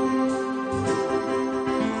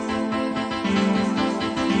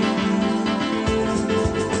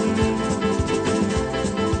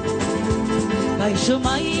 Kai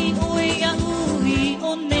shumai ui a ui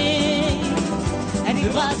o nei Ani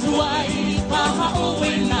watuai paha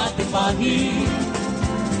ui na te pahi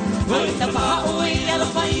Oi ta paha ui a la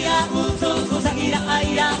whaia uto kusa ira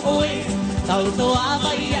aira ui Tau to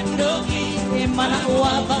awa i a iroki e mana o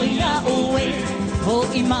awa i a ui Ho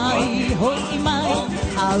i mai,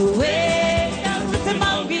 au e au te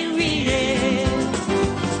maungi wire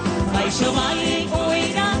Kai shumai ui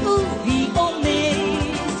a ui o nei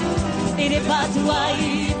Ere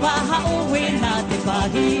patuai paha ui na te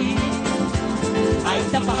pahi Ai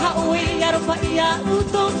ta paha ui aro whaia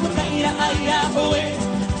uto kuta ira aia ue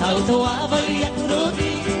Tau to awa i a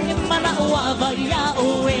uroti e mana o awa i a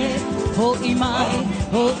ue Ho i mai,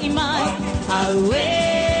 au e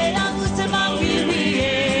au te maungi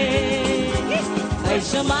wire Ai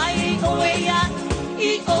shamai ue a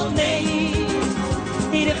i o nei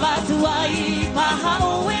Ere patuai paha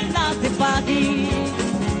ui na te pahi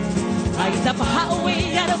Ai ta paha ui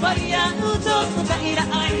aro whaia uto kuta ira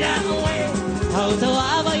aia ue Tau to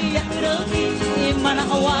awa i a uroki, e mana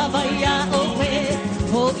o awa i a oe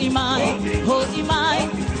Ho i mai,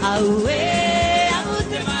 au e au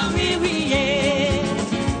te maui wie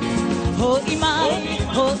Ho i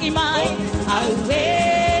mai, au e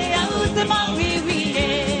au te maui wie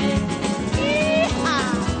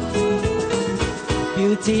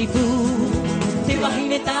Beautiful, te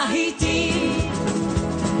wahine Tahiti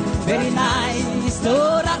Very nice,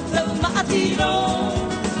 tora to maatiro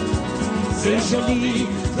Seychelles,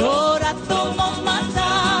 dorato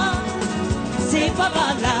momata Se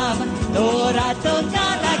papalam, dorato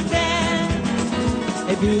karakter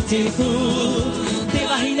E beautiful, te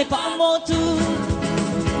wahine pamotu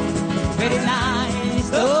Very nice,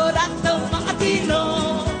 dorato matino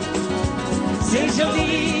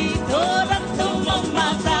Seychelles, dorato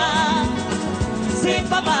momata Se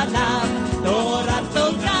papalam, dorato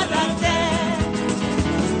karakter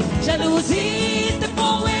Jalousie te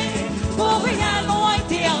poe Poe amo ai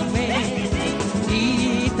te ame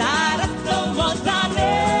I tarato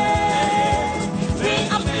motane Se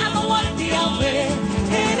amo ai te ame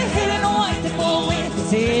Here no ai te poe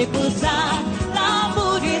Se pusa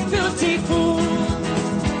L'amor is beautiful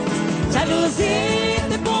Jalousie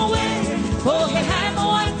te poe Poe amo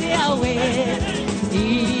ai te ame I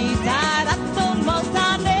tarato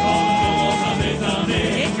motane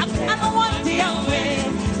Se amo ai te ame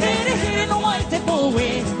Here no ai te poe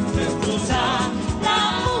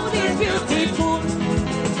L'amor is beautiful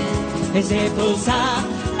E se posa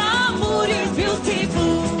L'amor is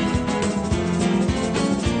beautiful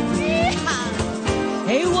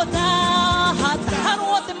E wata hata haru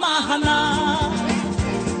te mahana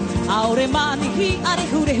Aore mani hi are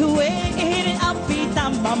hure hue E here apita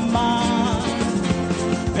mama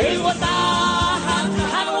E wata hata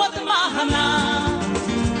haru te mahana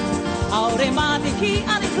Aore mani hi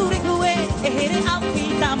are hure hue E here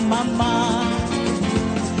apita mama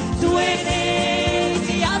Tu ere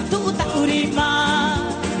ti atu ta urima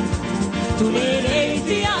Tu ere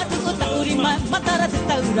ti atu ta urima Matara te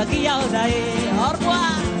taura ki aura e Au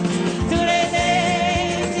revoir Tu ere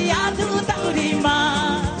ti atu ta urima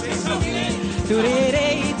Tu ere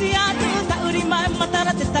ti atu ta urima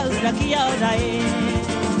Matara te taura ki aura e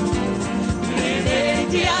Tu ere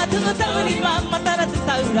ti atu ta urima Matara te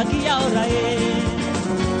taura ki aura e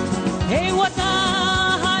He wata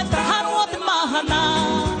hata haru te mahana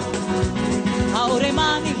Aore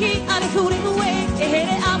mani hi are hure ue E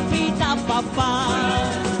here apita papa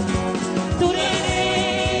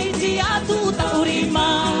Turere ti atu ta urima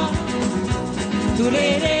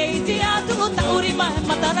Turere ti atu ta urima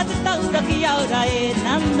Matara te taura ki aura e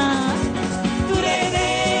nana Turere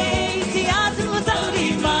ti atu ta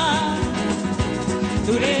urima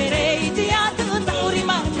Turere ti atu ta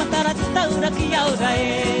urima Matara te taura ki aura e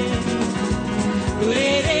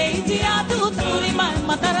Turere ti atu ta urima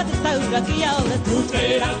Matara te taura ki aura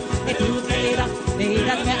Tukera, e tukera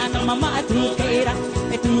Tera me ana mama e tukera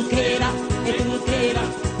E tukera, e tukera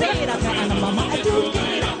Tera me ana mama e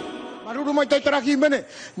tukera Maruru mai tai taraki mene.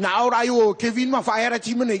 Na ora yo Kevin ma faera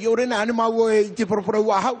ti mene. Yo re na ma wo e te proprio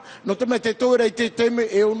wa hau. No te mete tora te teme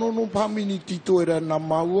e ono no pa mini ti tora na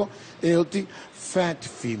ma wo e o ti fat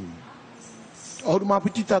film. Oru ma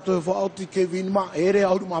piti tato fo o ti Kevin ma ere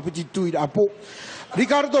oru ma piti tu apo.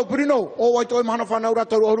 Ricardo Bruno o wai toi mana whanau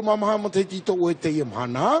rataru oru ma maha mo te tito o e te i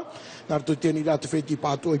mana. Narto tēni rata wheti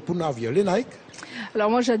pāto i punavia. Lénaïk. Alors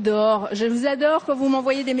moi j'adore, je vous adore quand vous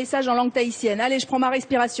m'envoyez des messages en langue tahitienne. Allez, je prends ma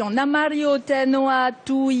respiration. Namario te noa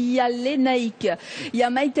tu ia Lénaïk. Ia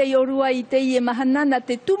maite i orua i te i mahanana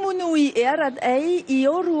te tumunui e arat ei i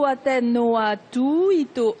orua te noa tu i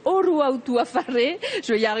to orua utu a whare.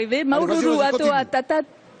 Je vais y arriver. Maururu ato a tata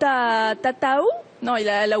Tatao. Non,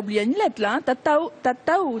 elle a oublié une lettre là. Hein.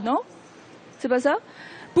 Tatao, non? C'est pas ça?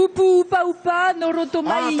 Pupu upa upa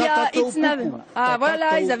Narotomaya Itsnave. Ah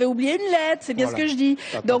voilà, ils avaient oublié une lettre, c'est bien ce que je dis.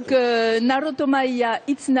 Donc Narotomaya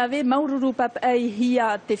Itsnave Maururu Papai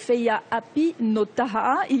Hia Tefeya Api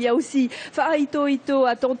Notaha. Il y a aussi Faaito Ito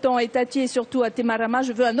à Tonton et Tati et surtout à Temarama.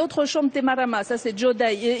 Je veux un autre chant de Temarama, ça c'est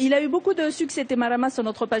Jodai. Il a eu beaucoup de succès Temarama sur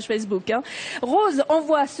notre page Facebook. Hein. Rose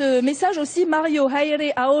envoie ce message aussi. Mario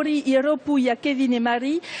Haire Aori Iropu ya Kevin et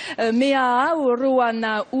Marie Mea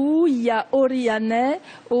Roana U ya Oriane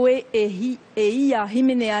Oe Ehi Eia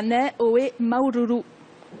Himeneane Oe Maururu.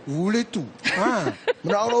 Vous voulez tout, hein?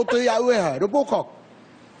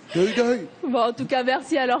 Bon, en tout cas,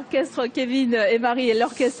 merci à l'orchestre Kevin et Marie et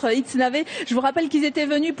l'orchestre Itsnave. Je vous rappelle qu'ils étaient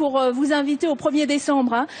venus pour vous inviter au 1er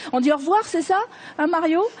décembre. Hein. On dit au revoir, c'est ça, hein,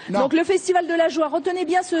 Mario? Non. Donc le Festival de la Joie. Retenez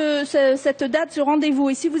bien cette date, ce rendez-vous.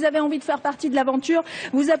 Et si vous avez envie de faire partie de l'aventure,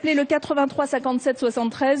 vous appelez le 83 57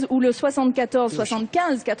 73 ou le 74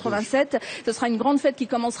 75 87. Ce sera une grande fête qui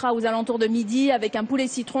commencera aux alentours de midi avec un poulet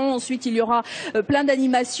citron. Ensuite, il y aura plein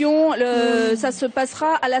d'animations. Ça se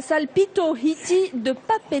passera à la salle Pito Hiti de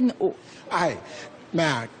Papé. Aye, mais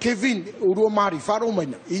Kevin, Uromari,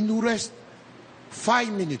 Faromena, il nous reste 5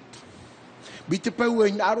 minutes. Bite pewe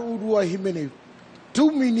in aru urua himene,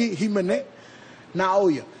 2 minutes himene, na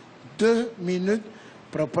oia, 2 minutes,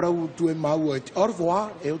 praprau tue mau et. Au revoir,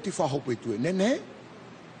 et oti fahope tue. Nene?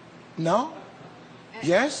 No?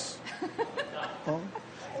 Yes? Oh.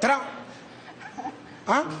 Tra?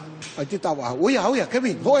 Hein? Ati tawa. Oia,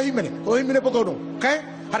 Kevin, hoa himene potono. Okay?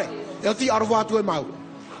 Hare, e oti au revoir tue mau.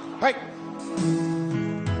 Hey.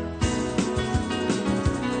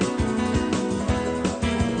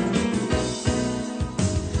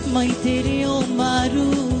 Mai te reo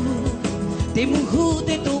maru, te muhu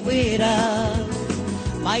te toera,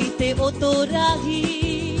 mai te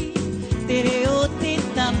otorahi, te reo te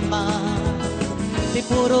tama, te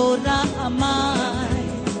porora amai,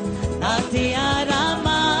 na te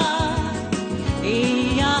arama, e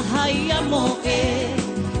ia haia mo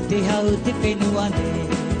te hau te penuane.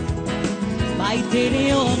 Mai te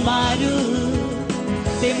reo maru,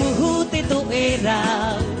 te muhu te toera,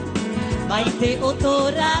 mai te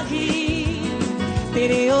otorahi, te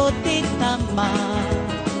reo te tama,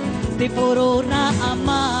 te porona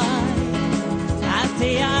amai, na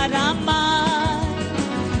te aramai,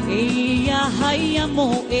 e ia haia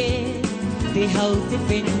mo te hau te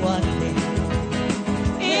whenuane.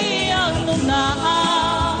 E au no nā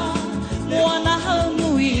moana hau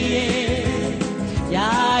nui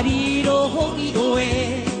Yari roho I oe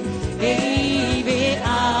e iwe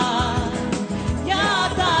a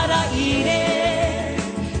Yatara ire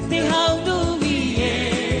te hau nui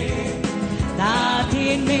Na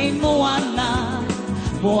tēnei moana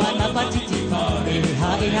Moana patiti pae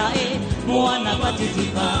hae Moana patiti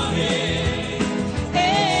pae E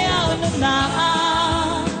au no nā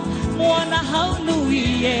moana hau nui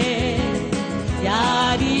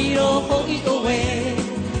Yari roho I oe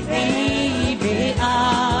e iwe a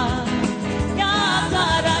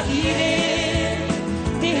Yatara ire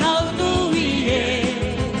te hau nui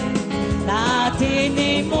Na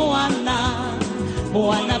tēnei moana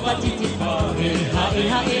Moana patiti pae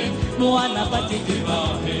hae Moana patiti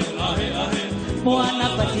pae hae Moana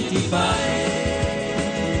patiti pae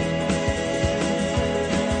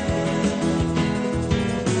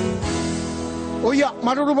Oia,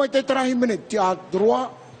 maruru mai te tarahi minute, ti a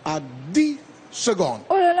droit à 10 secondes.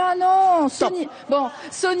 Oh là là, non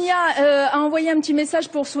Sonia a envoyé un petit message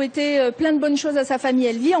pour souhaiter plein de bonnes choses à sa famille.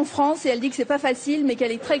 Elle vit en France et elle dit que c'est pas facile, mais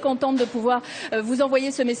qu'elle est très contente de pouvoir vous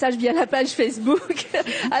envoyer ce message via la page Facebook.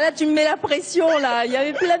 Ah là, tu me mets la pression, là. Il y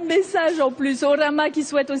avait plein de messages en plus. Orama qui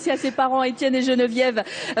souhaite aussi à ses parents, Étienne et Geneviève,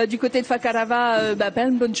 du côté de Fakarava,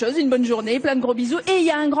 plein de bonnes choses, une bonne journée, plein de gros bisous. Et il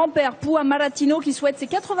y a un grand-père, Poua Maratino, qui souhaite ses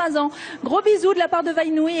 80 ans. Gros bisous de la part de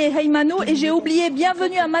Vainui et Heimano. Et j'ai oublié,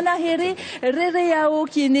 bienvenue à Manahere Rereao,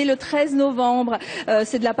 qui est né le 13 novembre.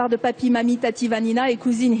 C'est de la part de Papi, Mamie, Tati, Vanina et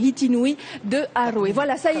cousine Hitinui de Haro. Et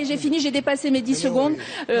voilà, ça y est, j'ai fini, j'ai dépassé mes 10 secondes.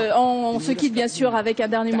 On se quitte bien sûr avec un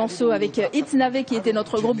dernier morceau avec Itsnave qui était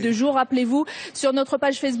notre groupe de jour. Rappelez-vous, sur notre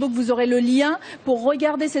page Facebook, vous aurez le lien pour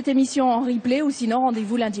regarder cette émission en replay ou sinon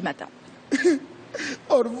rendez-vous lundi matin.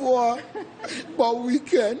 Au revoir. Bon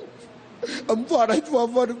week-end.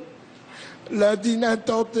 Lundi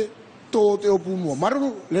n'entendez Tote o pumo.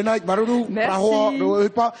 Maruru, Lénaïk, maruru, prahoa,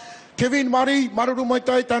 roepa. Kevin, Marie, maruru mai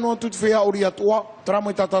tai tano tut fea ori atua. Tra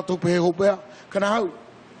mai tata tu pehe hopea. Kana hau.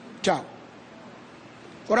 Ciao.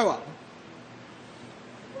 Ora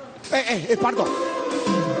pardon.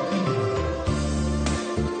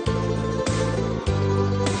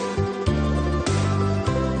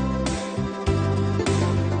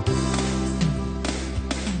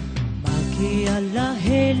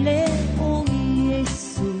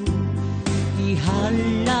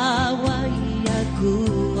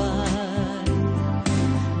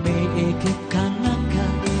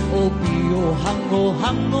 hango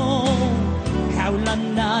hango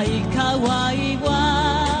kaulanai kawaiwa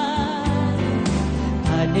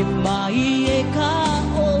ane mai e ka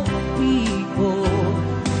o pipo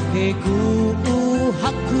e ku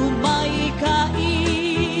haku mai ka I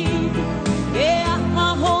e aha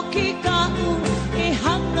hoki ka u e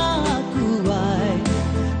hanga kuai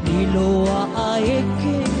ni loa ai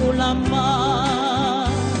ke o lama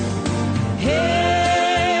he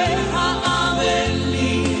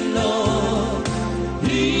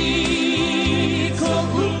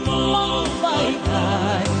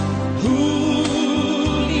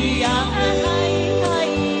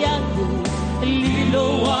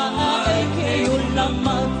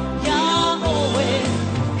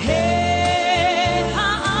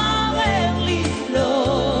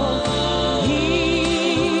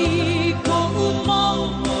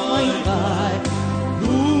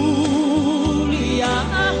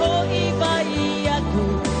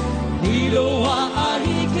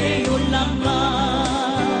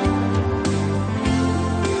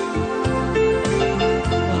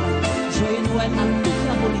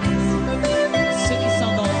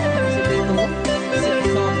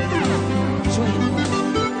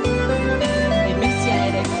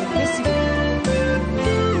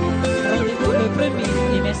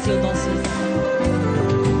Merci aux danseuses.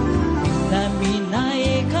 Namina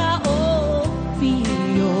e ka o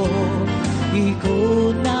pio I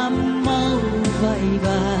ko na mau vai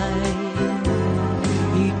vai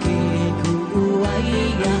I ke ku ai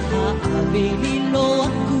a aveli lo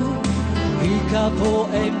aku I ka po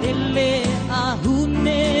e nele a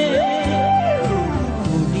hune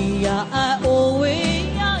Unia a oe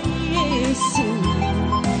a Yesu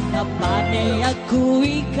Na pane aku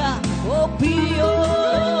I ka o pio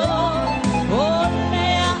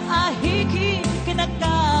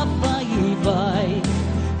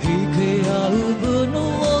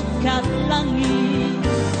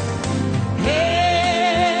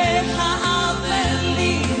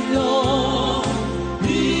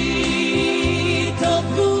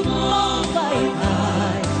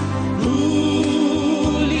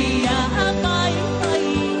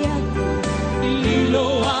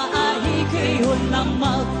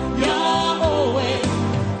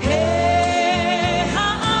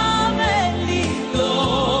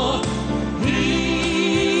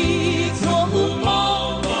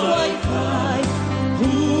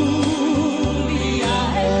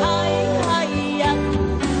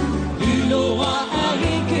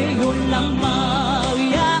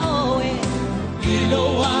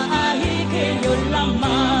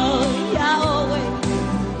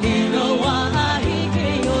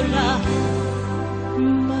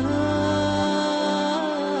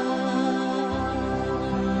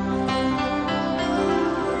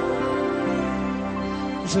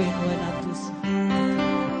Joyeux Noël à